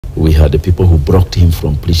We had the people who blocked him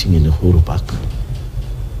from preaching in the Uhuru Park.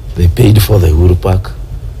 They paid for the Uhuru Park,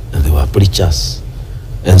 and they were preachers.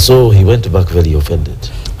 And so he went back very offended.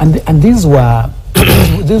 And these were,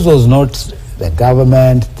 this was not the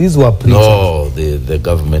government, these were preachers. No, the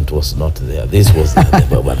government was not there. This was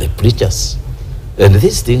were the preachers. And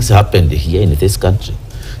these things happened here in this country.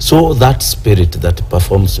 So that spirit that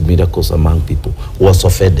performs miracles among people was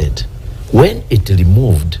offended. When it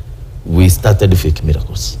removed, we started fake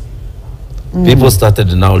miracles. People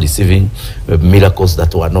started now receiving miracles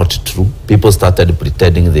that were not true. People started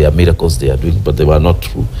pretending they are miracles they are doing, but they were not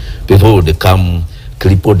true. People would come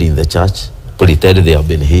crippled in the church, pretend they have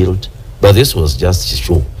been healed. But this was just a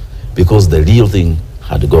show, because the real thing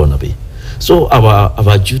had gone away. So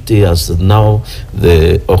our duty as now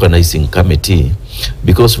the organizing committee,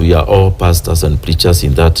 because we are all pastors and preachers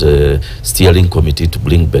in that steering committee to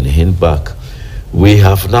bring Benny Hinn back, we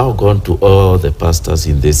have now gone to all the pastors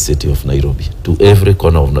in this city of Nairobi, to every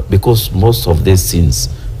corner of, because most of these sins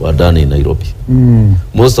were done in Nairobi.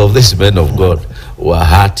 Most of these men of God were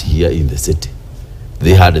hurt here in the city.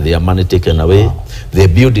 They had their money taken away. They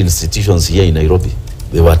built institutions here in Nairobi.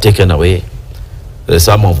 They were taken away.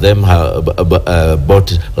 Some of them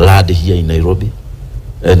bought land here in Nairobi,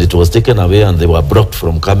 and it was taken away, and they were blocked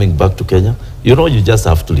from coming back to Kenya. You know, you just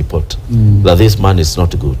have to report that this man is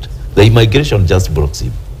not good. The immigration just blocks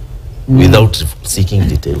him without seeking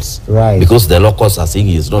details. Right. Because the locals are saying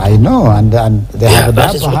he is not good. I know, and they have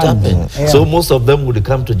that is what happened. Yeah. So most of them would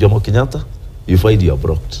come to Jomo Kenyatta. You find you are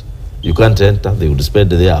blocked. You can't enter. They would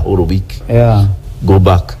spend there a whole week. Yeah. Go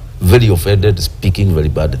back. Very offended, speaking very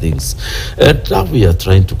bad things. And now we are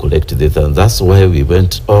trying to collect this, and that's why we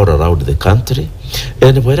went all around the country.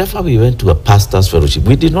 And wherever we went to a pastor's fellowship,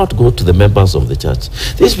 we did not go to the members of the church.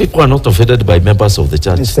 These people are not offended by members of the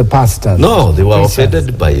church. It's the pastors. No, they were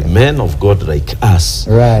offended by men of God like us.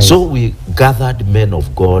 Right. So we gathered men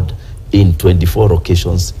of God in 24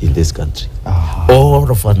 locations in this country. All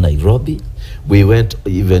over Nairobi. We went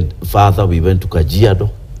even further. We went to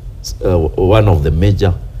Kajiado. One of the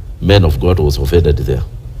major men of God was offended there.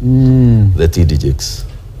 The TDJs.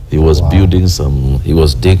 He was building some, he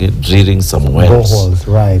was drilling some wells. Boreholes,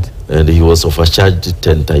 right. And he was overcharged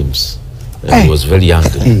 10 times. And he was very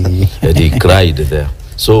angry. And he cried there.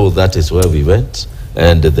 So that is where we went.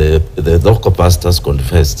 And the local pastors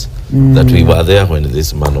confessed that we were there when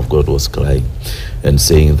this man of God was crying and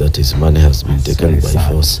saying that his money has been taken by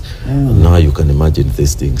force. And now you can imagine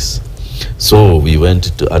these things. So we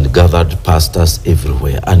went to and gathered pastors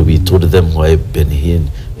everywhere, and we told them why Benny Hinn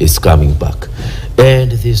is coming back.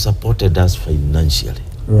 And they supported us financially.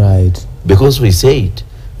 Right. Because we said,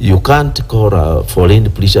 you can't call a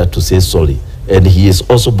foreign preacher to say sorry, and he is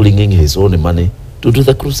also bringing his own money to do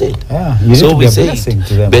the crusade. Yeah, you so need to we be a said, blessing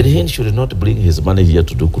to them. Benny Hinn should not bring his money here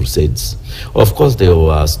to do crusades. Of course, there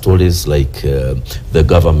were stories like the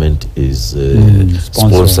government is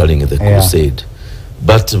sponsoring the crusade.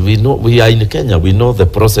 But we know, we are in Kenya, we know the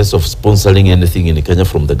process of sponsoring anything in Kenya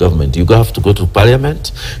from the government. You have to go to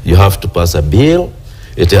parliament, you have to pass a bill,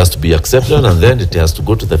 it has to be accepted, and then it has to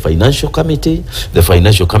go to the financial committee. The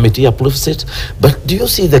financial committee approves it. But do you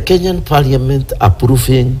see the Kenyan parliament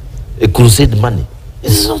approving a crusade money? It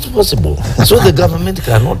is not possible. So the government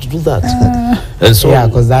cannot do that. And so, yeah,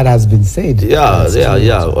 because that has been said. Yeah,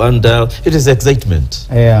 and it is excitement.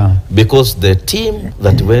 Yeah. Because the team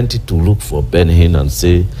that went to look for Benny Hinn and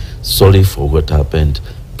say, sorry for what happened,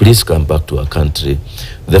 please come back to our country.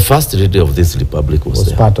 The first lady of this republic was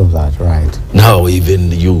there. part of that, right. Now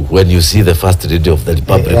even you, when you see the first lady of the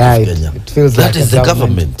Republic of Kenya, it feels that like is the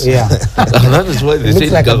government. Yeah. And that is why they say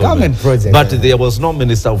like government. A government project. But there was no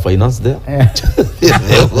Minister of Finance there. Yeah.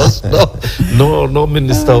 There was no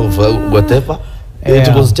Minister of whatever. Yeah.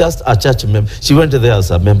 It was just a church member. She went there as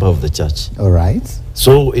a member of the church. All right.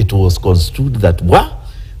 So it was construed that, what?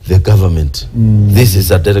 The government. This is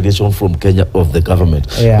a delegation from Kenya of the government.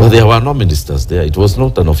 Yeah. But there were no ministers there. It was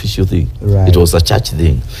not an official thing. Right. It was a church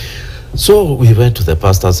thing. So we went to the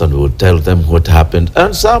pastors and we would tell them what happened.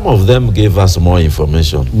 And some of them gave us more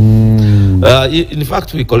information. In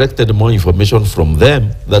fact, we collected more information from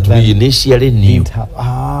them that we initially knew.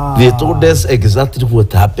 They told us exactly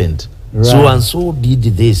what happened. Right. So and so did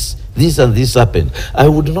this and this happened. I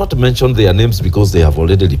would not mention their names because they have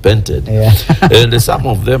already repented. Yeah. And some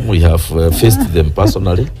of them we have faced them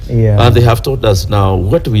personally. Yeah. And they have told us now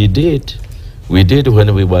what we did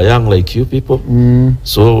when we were young like you people.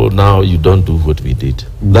 So now you don't do what we did.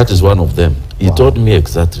 That is one of them. He told me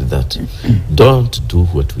exactly that. Don't do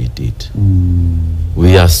what we did.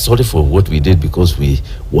 We are sorry for what we did because we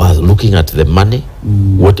were looking at the money,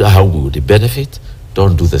 how we would benefit.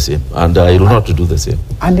 don't do the same. And I will not do the same.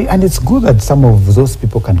 And it's good that some of those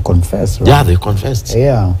people can confess, right? Yeah, they confessed.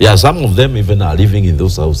 Yeah. Yeah, some of them even are living in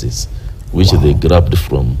those houses, which they grabbed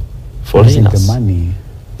from Using foreigners. the money.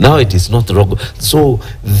 Now it is not wrong. So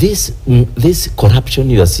this corruption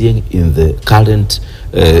you are seeing in the current,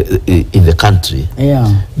 in the country,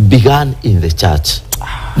 began in the church.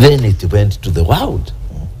 Then it went to the world.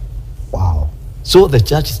 Wow. So the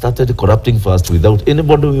church started corrupting first without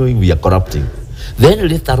anybody knowing we are corrupting. Then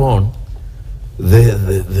later on,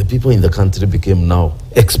 the people in the country became now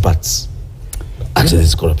experts at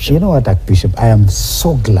this corruption. You know what, Archbishop? I am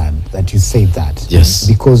so glad that you say that. Yes.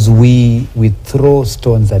 Because we throw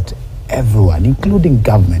stones at everyone, including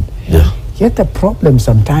government. Yeah. Yet the problem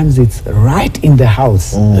sometimes it's right in the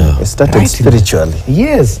house. It started spiritually.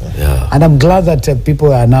 Yes. Yeah. And I'm glad that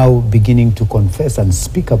people are now beginning to confess and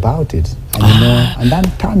speak about it. And, you know, and then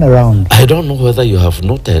turn around. I don't know whether you have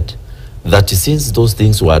noted that since those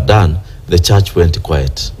things were done, the church went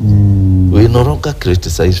quiet. We no longer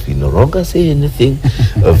criticize, we no longer say anything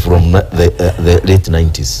from the late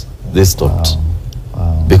 90s. They stopped.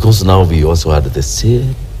 Wow. Because now we also had the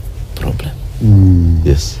same problem.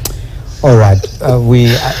 Yes. All right.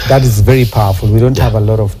 That is very powerful. We don't have a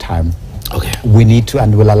lot of time. Okay. We need to,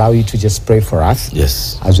 and we'll allow you to just pray for us.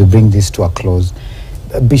 Yes. As we bring this to a close.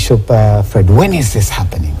 Bishop Fred, when is this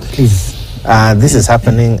happening? Please. This is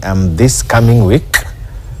happening this coming week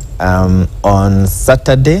on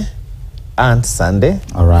Saturday and Sunday.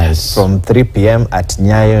 All right. Yes. From 3 p.m. at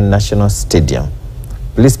Nyayo National Stadium.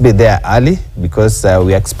 Please be there early because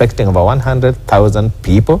we are expecting over 100,000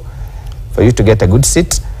 people. For you to get a good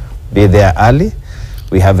seat, be there early.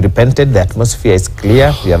 We have repented. The atmosphere is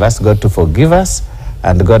clear. We have asked God to forgive us,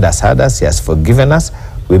 and God has heard us. He has forgiven us.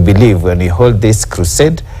 We believe when we hold this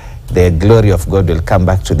crusade, the glory of God will come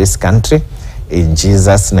back to this country in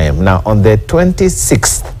Jesus' name. Now, on the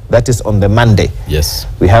 26th, that is on the Monday, Yes.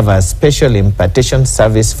 we have a special impartation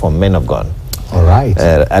service for men of God. All right.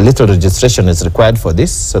 A little registration is required for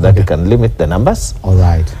this so that we can limit the numbers. All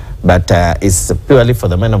right. But it's purely for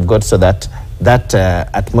the men of God so that that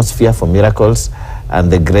atmosphere for miracles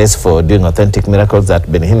and the grace for doing authentic miracles that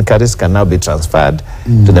Benny Hinn carries can now be transferred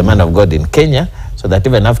to the man of God in Kenya, so that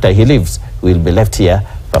even after he leaves, we'll be left here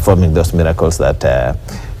performing those miracles that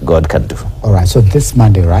God can do. All right. So this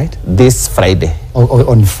Monday, right? This Friday.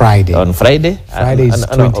 On Friday. On Friday. Friday is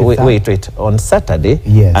no, 23rd. wait. On Saturday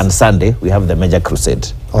and Sunday, we have the major crusade.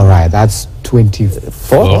 All right. That's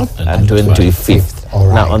 24th and 25th. All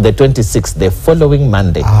right. Now, on the 26th, the following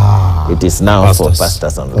Monday, it is now Pastors. for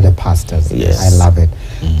pastors only. For the pastors. Yes. I love it.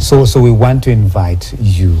 So we want to invite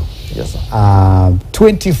you. Yes, sir.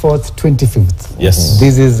 24th, 25th. Yes.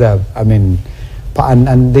 This is, I mean,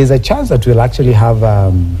 and there's a chance that we'll actually have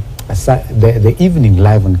the evening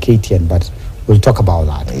live on KTN, but we'll talk about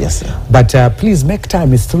that. Yes, sir. But please make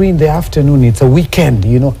time. It's 3 in the afternoon. It's a weekend.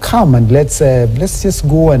 You know, come and let's just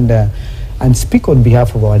go and speak on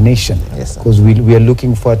behalf of our nation. Yes, sir. Because we are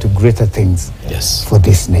looking forward to greater things. Yes. For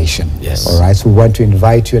this nation. Yes. All right. So we want to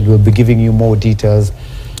invite you, and we'll be giving you more details.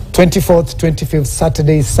 24th, 25th,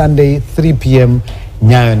 Saturday, Sunday, 3 p.m.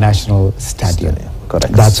 Nyayo National Stadium.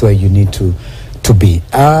 Correct. That's where you need to be.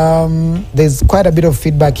 There's quite a bit of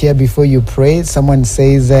feedback here before you pray. Someone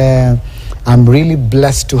says, I'm really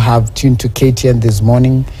blessed to have tuned to KTN this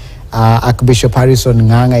morning. Archbishop Harrison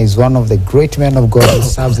Ng'ang'a is one of the great men of God who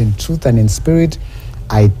serves in truth and in spirit.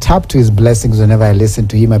 I tap to his blessings whenever I listen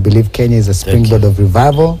to him. I believe Kenya is a springboard of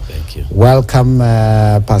revival. Thank you. Welcome,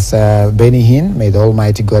 Pastor Benny Hinn. May the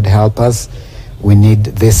Almighty God help us. We need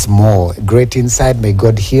this more. Great insight. May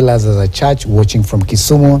God heal us as a church watching from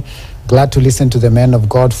Kisumu. Glad to listen to the men of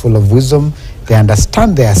God full of wisdom. They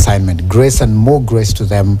understand their assignment. Grace and more grace to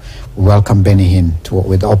them. We welcome Benny Hinn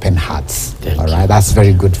with open hearts. All right, that's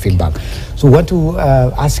very good feedback. So I want to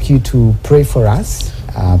ask you to pray for us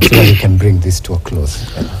so that we can bring this to a close.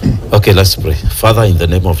 Okay, let's pray. Father, in the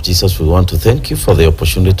name of Jesus, we want to thank you for the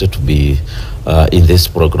opportunity to be in this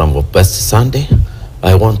program of Best Sunday.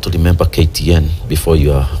 I want to remember KTN before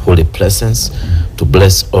your holy presence, to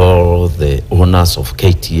bless all the owners of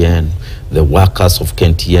KTN, the workers of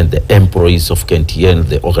KTN, the employees of KTN,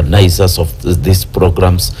 the organizers of these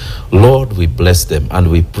programs. Lord, we bless them, and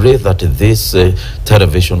we pray that this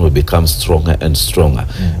television will become stronger and stronger.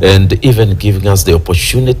 And even giving us the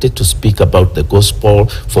opportunity to speak about the gospel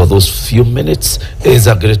for those few minutes is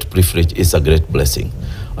a great privilege, is a great blessing.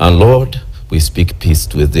 And Lord, we speak peace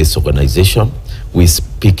to this organization. We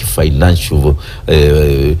speak financial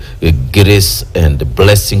grace and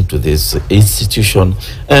blessing to this institution,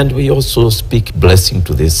 and we also speak blessing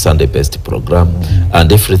to this Sunday Best program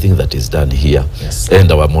and everything that is done here,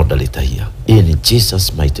 and our moderator here. In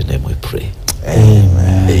Jesus' mighty name we pray.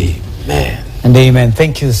 Amen. Amen. And amen.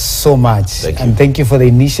 Thank you so much. Thank you. And thank you for the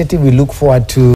initiative. We look forward to